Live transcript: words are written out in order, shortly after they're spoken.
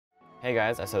Hey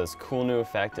guys, I saw this cool new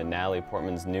effect in Natalie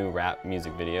Portman's new rap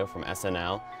music video from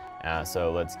SNL.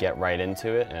 So let's get right into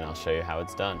it and I'll show you how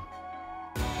it's done.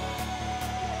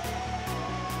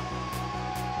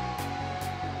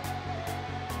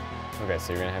 Okay,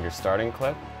 so you're gonna have your starting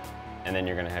clip and then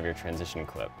you're gonna have your transition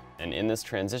clip. And in this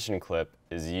transition clip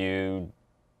is you,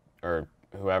 or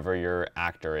whoever your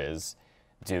actor is,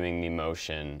 doing the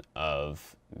motion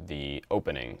of the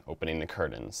opening the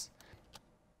curtains.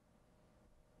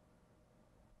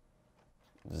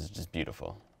 This is just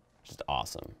beautiful, just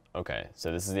awesome. Okay,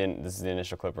 so this is the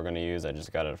initial clip we're going to use. I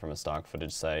just got it from a stock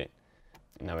footage site.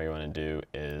 Now what you want to do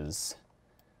is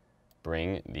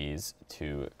bring these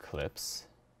two clips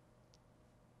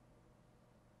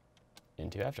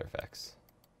into After Effects.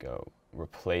 Go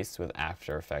replace with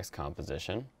After Effects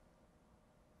composition.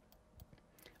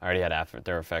 I already had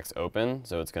After Effects open,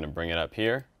 so it's going to bring it up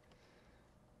here.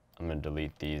 I'm going to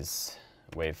delete these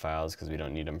WAV files because we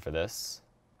don't need them for this.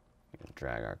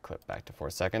 Drag our clip back to 4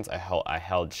 seconds. I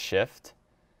held Shift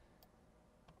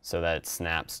so that it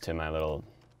snaps to my little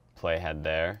playhead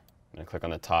there. I'm going to click on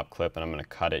the top clip and I'm going to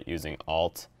cut it using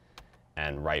Alt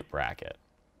and right bracket.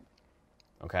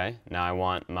 Okay, now I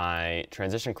want my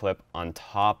transition clip on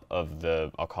top of the,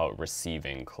 I'll call it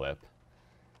receiving clip.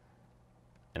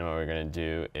 And what we're going to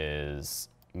do is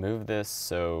move this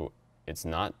so it's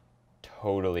not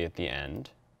totally at the end.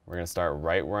 We're going to start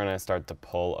right where I start to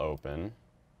pull open.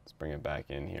 Let's bring it back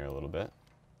in here a little bit.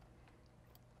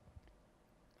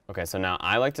 Okay, so now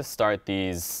I like to start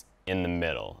these in the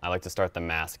middle. I like to start the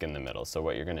mask in the middle. So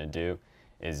what you're going to do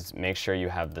is make sure you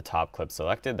have the top clip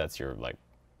selected. That's your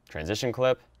transition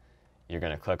clip. You're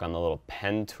going to click on the little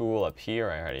pen tool up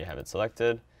here. I already have it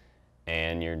selected.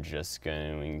 And you're just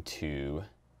going to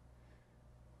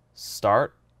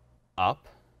start up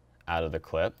out of the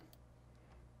clip,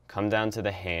 come down to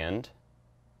the hand.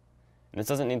 And this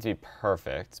doesn't need to be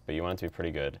perfect, but you want it to be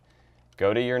pretty good.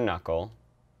 Go to your knuckle,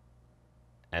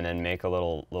 and then make a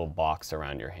little box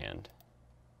around your hand.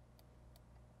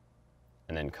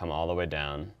 And then come all the way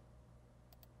down,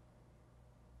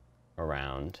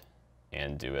 around,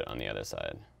 and do it on the other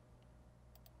side.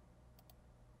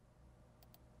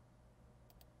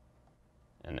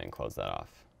 And then close that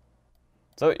off.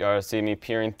 So you already see me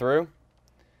peering through.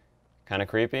 Kind of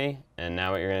creepy, and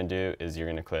now what you're going to do is you're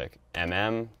going to click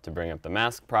MM to bring up the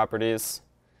mask properties,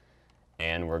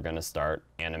 and we're going to start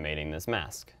animating this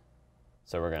mask.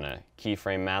 So we're going to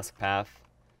keyframe mask path.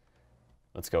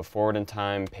 Let's go forward in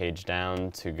time, page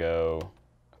down to go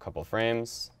a couple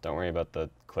frames. Don't worry about the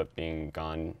clip being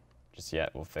gone just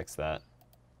yet, we'll fix that.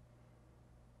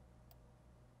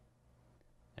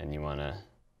 And you want to,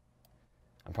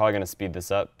 I'm probably going to speed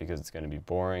this up because it's going to be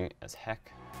boring as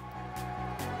heck.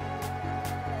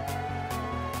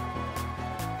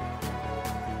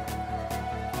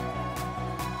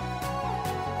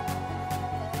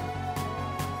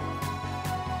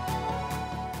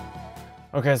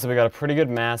 Okay, so we got a pretty good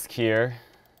mask here.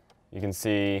 You can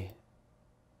see,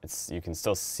 you can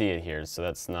still see it here, so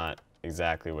that's not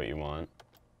exactly what you want.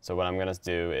 So what I'm gonna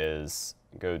do is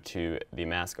go to the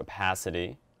mask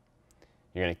opacity.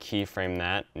 You're gonna keyframe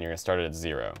that, and you're gonna start it at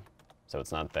 0. So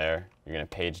it's not there. You're gonna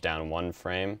page down 1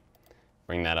 frame,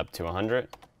 bring that up to 100,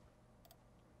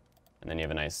 and then you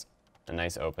have a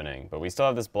nice opening. But we still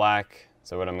have this black,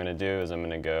 so what I'm gonna do is I'm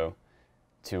gonna go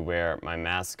to where my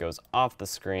mask goes off the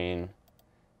screen,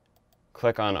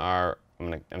 click on our,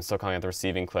 I'm still calling it the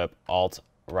receiving clip, Alt,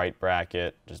 right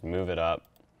bracket, just move it up.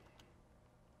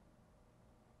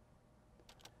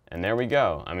 And there we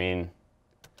go. I mean,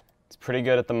 it's pretty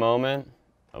good at the moment,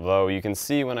 although you can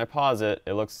see when I pause it,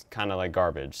 it looks kind of like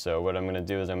garbage. So what I'm going to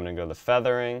do is I'm going to go to the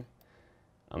feathering.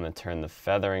 I'm going to turn the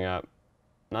feathering up,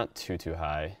 not too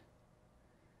high,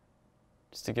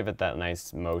 just to give it that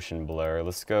nice motion blur.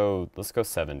 Let's go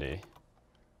 70.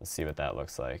 Let's see what that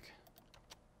looks like.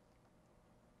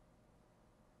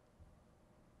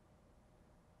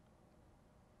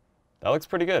 That looks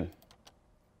pretty good.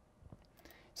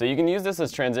 So you can use this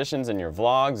as transitions in your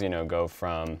vlogs, you know, go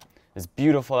from this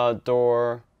beautiful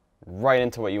outdoor right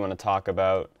into what you want to talk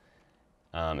about.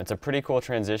 It's a pretty cool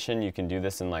transition. You can do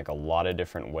this in a lot of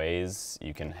different ways.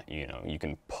 You can, you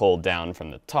can pull down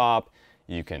from the top,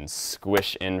 you can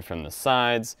squish in from the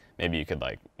sides. Maybe you could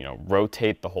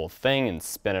rotate the whole thing and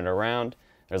spin it around.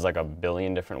 There's a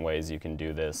billion different ways you can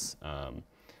do this.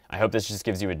 I hope this just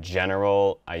gives you a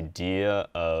general idea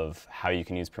of how you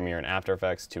can use Premiere and After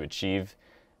Effects to achieve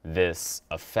this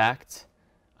effect.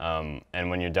 And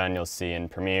when you're done, you'll see in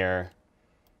Premiere,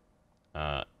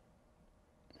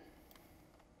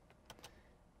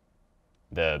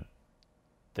 the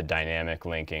dynamic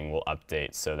linking will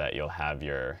update so that you'll have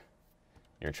your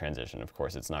your transition. Of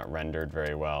course, it's not rendered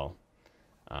very well,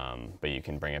 but you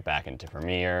can bring it back into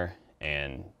Premiere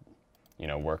and, you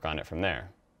know, work on it from there.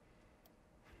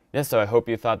 Yeah, so I hope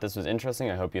you thought this was interesting.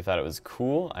 I hope you thought it was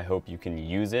cool. I hope you can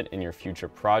use it in your future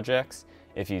projects.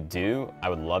 If you do, I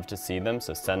would love to see them,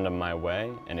 so send them my way.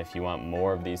 And if you want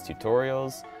more of these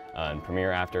tutorials in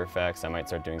Premiere, After Effects, I might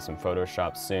start doing some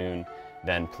Photoshop soon,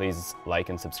 then please like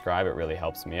and subscribe. It really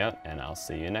helps me out, and I'll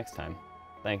see you next time.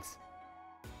 Thanks.